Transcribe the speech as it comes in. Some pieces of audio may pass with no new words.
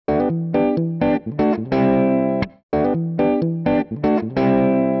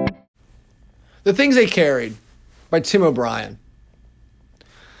The Things They Carried by Tim O'Brien.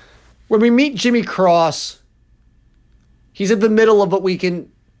 When we meet Jimmy Cross, he's in the middle of what we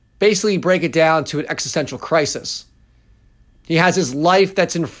can basically break it down to an existential crisis. He has his life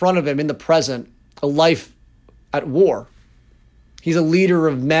that's in front of him in the present, a life at war. He's a leader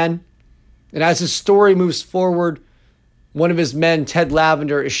of men, and as his story moves forward, one of his men, Ted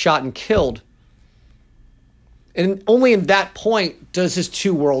Lavender, is shot and killed. And only in that point does his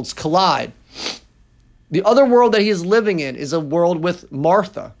two worlds collide. The other world that he is living in is a world with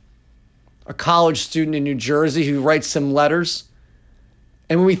Martha, a college student in New Jersey who writes some letters.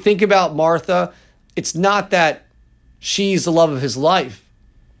 And when we think about Martha, it's not that she's the love of his life,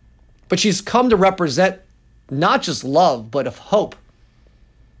 but she's come to represent not just love, but of hope.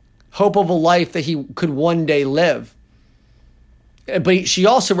 Hope of a life that he could one day live. But she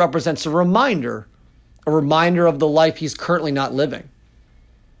also represents a reminder of the life he's currently not living.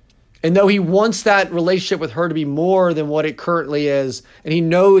 And though he wants that relationship with her to be more than what it currently is, and he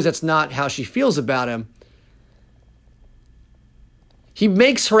knows that's not how she feels about him, he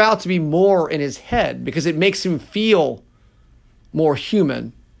makes her out to be more in his head because it makes him feel more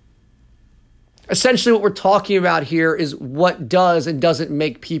human. Essentially, what we're talking about here is what does and doesn't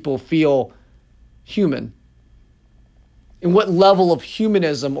make people feel human. And what level of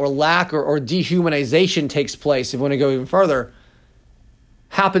humanism or lack or dehumanization takes place, if we want to go even further,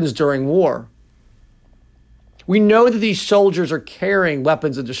 happens during war. We know that these soldiers are carrying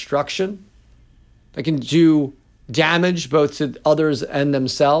weapons of destruction that can do damage both to others and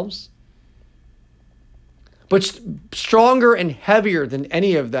themselves. But stronger and heavier than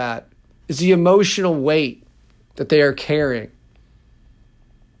any of that is the emotional weight that they are carrying.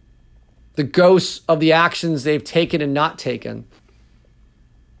 The ghosts of the actions they've taken and not taken.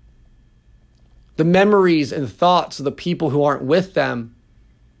 The memories and thoughts of the people who aren't with them,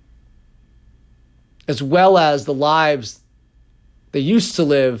 as well as the lives they used to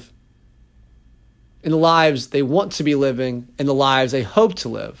live, and the lives they want to be living, and the lives they hope to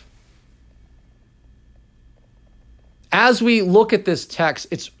live. As we look at this text,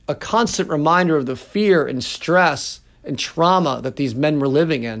 it's a constant reminder of the fear and stress and trauma that these men were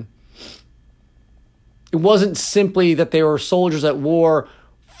living in. It wasn't simply that they were soldiers at war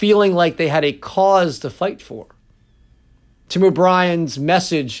feeling like they had a cause to fight for. Tim O'Brien's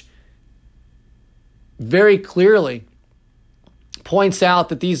message very clearly points out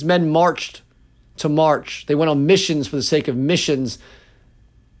that these men marched to march. They went on missions for the sake of missions.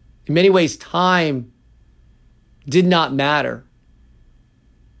 In many ways, time did not matter.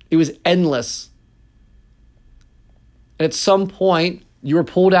 It was endless. And at some point, you were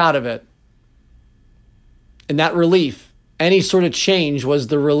pulled out of it. And that relief, any sort of change, was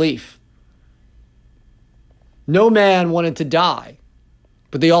the relief. No man wanted to die,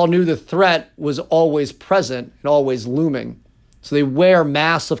 but they all knew the threat was always present and always looming. So they wear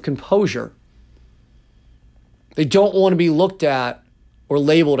masks of composure. They don't want to be looked at or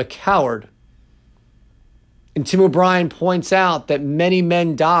labeled a coward. And Tim O'Brien points out that many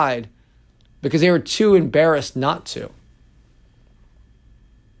men died because they were too embarrassed not to.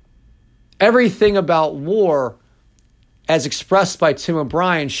 Everything about war, as expressed by Tim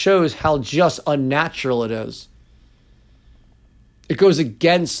O'Brien, shows how just unnatural it is. It goes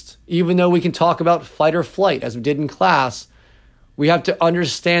against, even though we can talk about fight or flight, as we did in class, we have to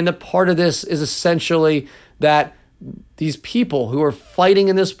understand that part of this is essentially that these people who are fighting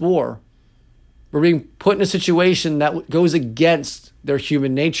in this war were being put in a situation that goes against their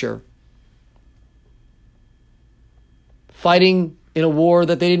human nature. Fighting in a war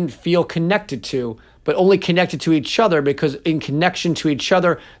that they didn't feel connected to, but only connected to each other because in connection to each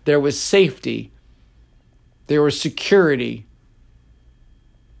other, there was safety. There was security.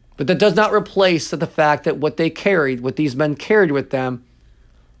 But that does not replace the fact that what these men carried with them,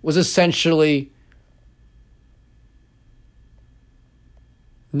 was essentially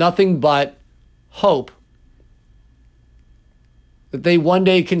nothing but hope that they one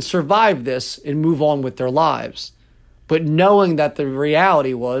day can survive this and move on with their lives. But knowing that the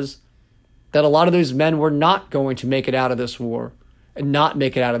reality was that a lot of those men were not going to make it out of this war and not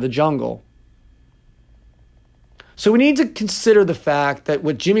make it out of the jungle. So we need to consider the fact that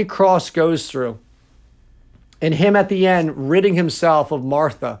what Jimmy Cross goes through, and him at the end ridding himself of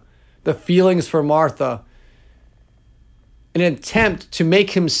Martha, the feelings for Martha, in an attempt to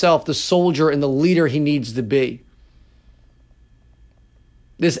make himself the soldier and the leader he needs to be.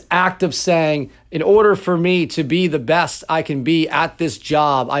 This act of saying, in order for me to be the best I can be at this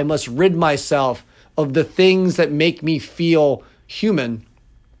job, I must rid myself of the things that make me feel human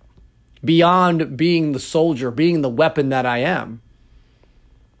beyond being the soldier, being the weapon that I am.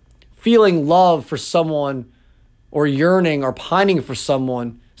 feeling love for someone or yearning or pining for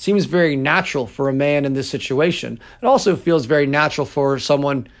someone seems very natural for a man in this situation. It also feels very natural for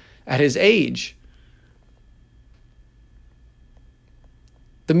someone at his age.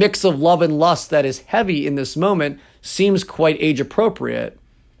 The mix of love and lust that is heavy in this moment seems quite age appropriate.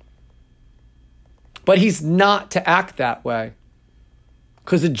 But he's not to act that way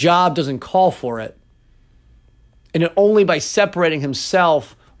because the job doesn't call for it. And only by separating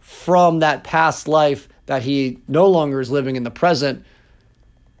himself from that past life that he no longer is living in the present,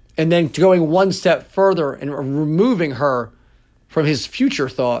 and then going one step further and removing her from his future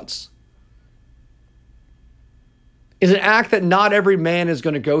thoughts, is an act that not every man is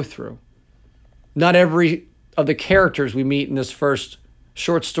going to go through. Not every of the characters we meet in this first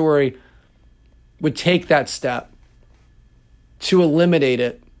short story would take that step to eliminate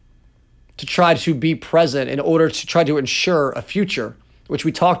it, to try to be present in order to try to ensure a future, which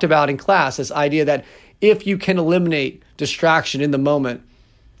we talked about in class, this idea that if you can eliminate distraction in the moment,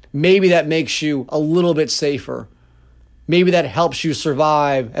 maybe that makes you a little bit safer. Maybe that helps you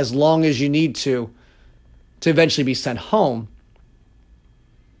survive as long as you need to eventually be sent home.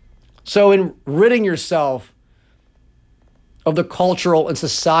 So in ridding yourself of the cultural and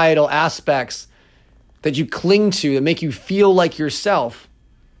societal aspects that you cling to, that make you feel like yourself,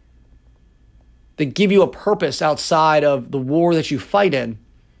 that give you a purpose outside of the war that you fight in,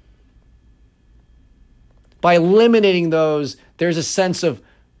 by eliminating those, there's a sense of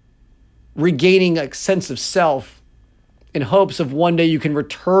regaining a sense of self in hopes of one day you can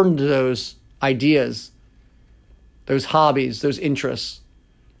return to those ideas, those hobbies, those interests,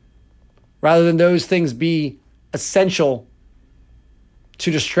 rather than those things be essential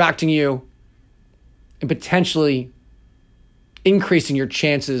to distracting you and potentially increasing your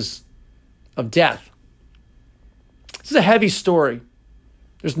chances of death. This is a heavy story.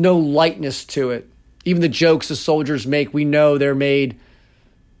 There's no lightness to it. Even the jokes the soldiers make, we know they're made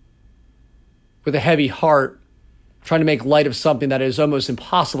with a heavy heart, trying to make light of something that is almost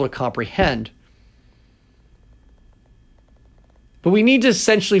impossible to comprehend. But we need to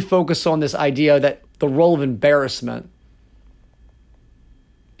essentially focus on this idea that the role of embarrassment,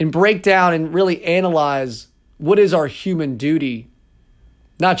 and break down and really analyze what is our human duty,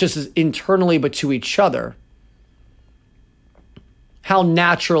 not just as internally, but to each other. How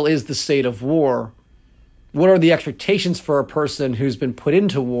natural is the state of war? What are the expectations for a person who's been put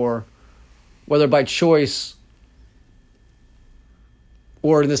into war, whether by choice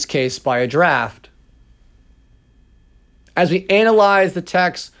or in this case by a draft? As we analyze the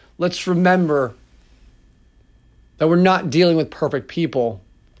text, let's remember that we're not dealing with perfect people.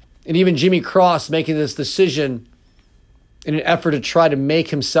 And even Jimmy Cross making this decision in an effort to try to make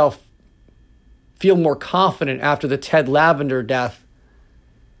himself feel more confident after the Ted Lavender death,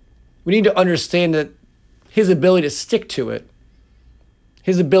 we need to understand that his ability to stick to it,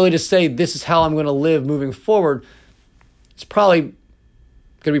 his ability to say, this is how I'm going to live moving forward, it's probably going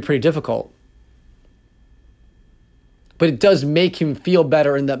to be pretty difficult. But it does make him feel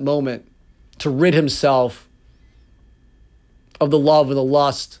better in that moment to rid himself of the love and the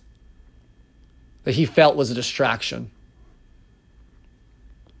lust that he felt was a distraction.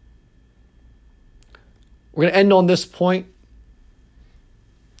 We're going to end on this point.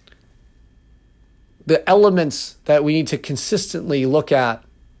 The elements that we need to consistently look at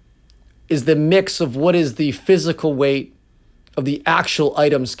is the mix of what is the physical weight of the actual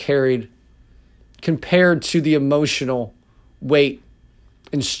items carried compared to the emotional weight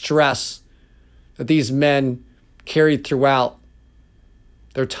and stress that these men carried throughout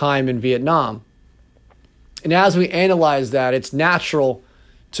their time in Vietnam. And as we analyze that, it's natural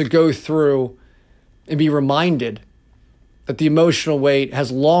to go through and be reminded that the emotional weight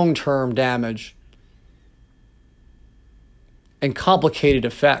has long-term damage and complicated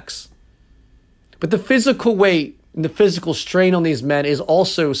effects. But the physical weight and the physical strain on these men is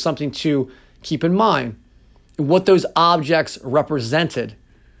also something to keep in mind. And what those objects represented,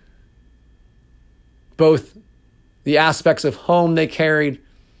 both the aspects of home they carried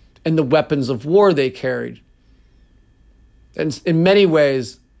and the weapons of war they carried. And in many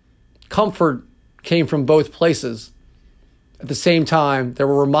ways, comfort came from both places. At the same time, there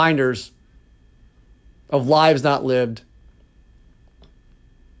were reminders of lives not lived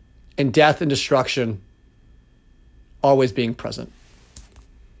and death and destruction always being present.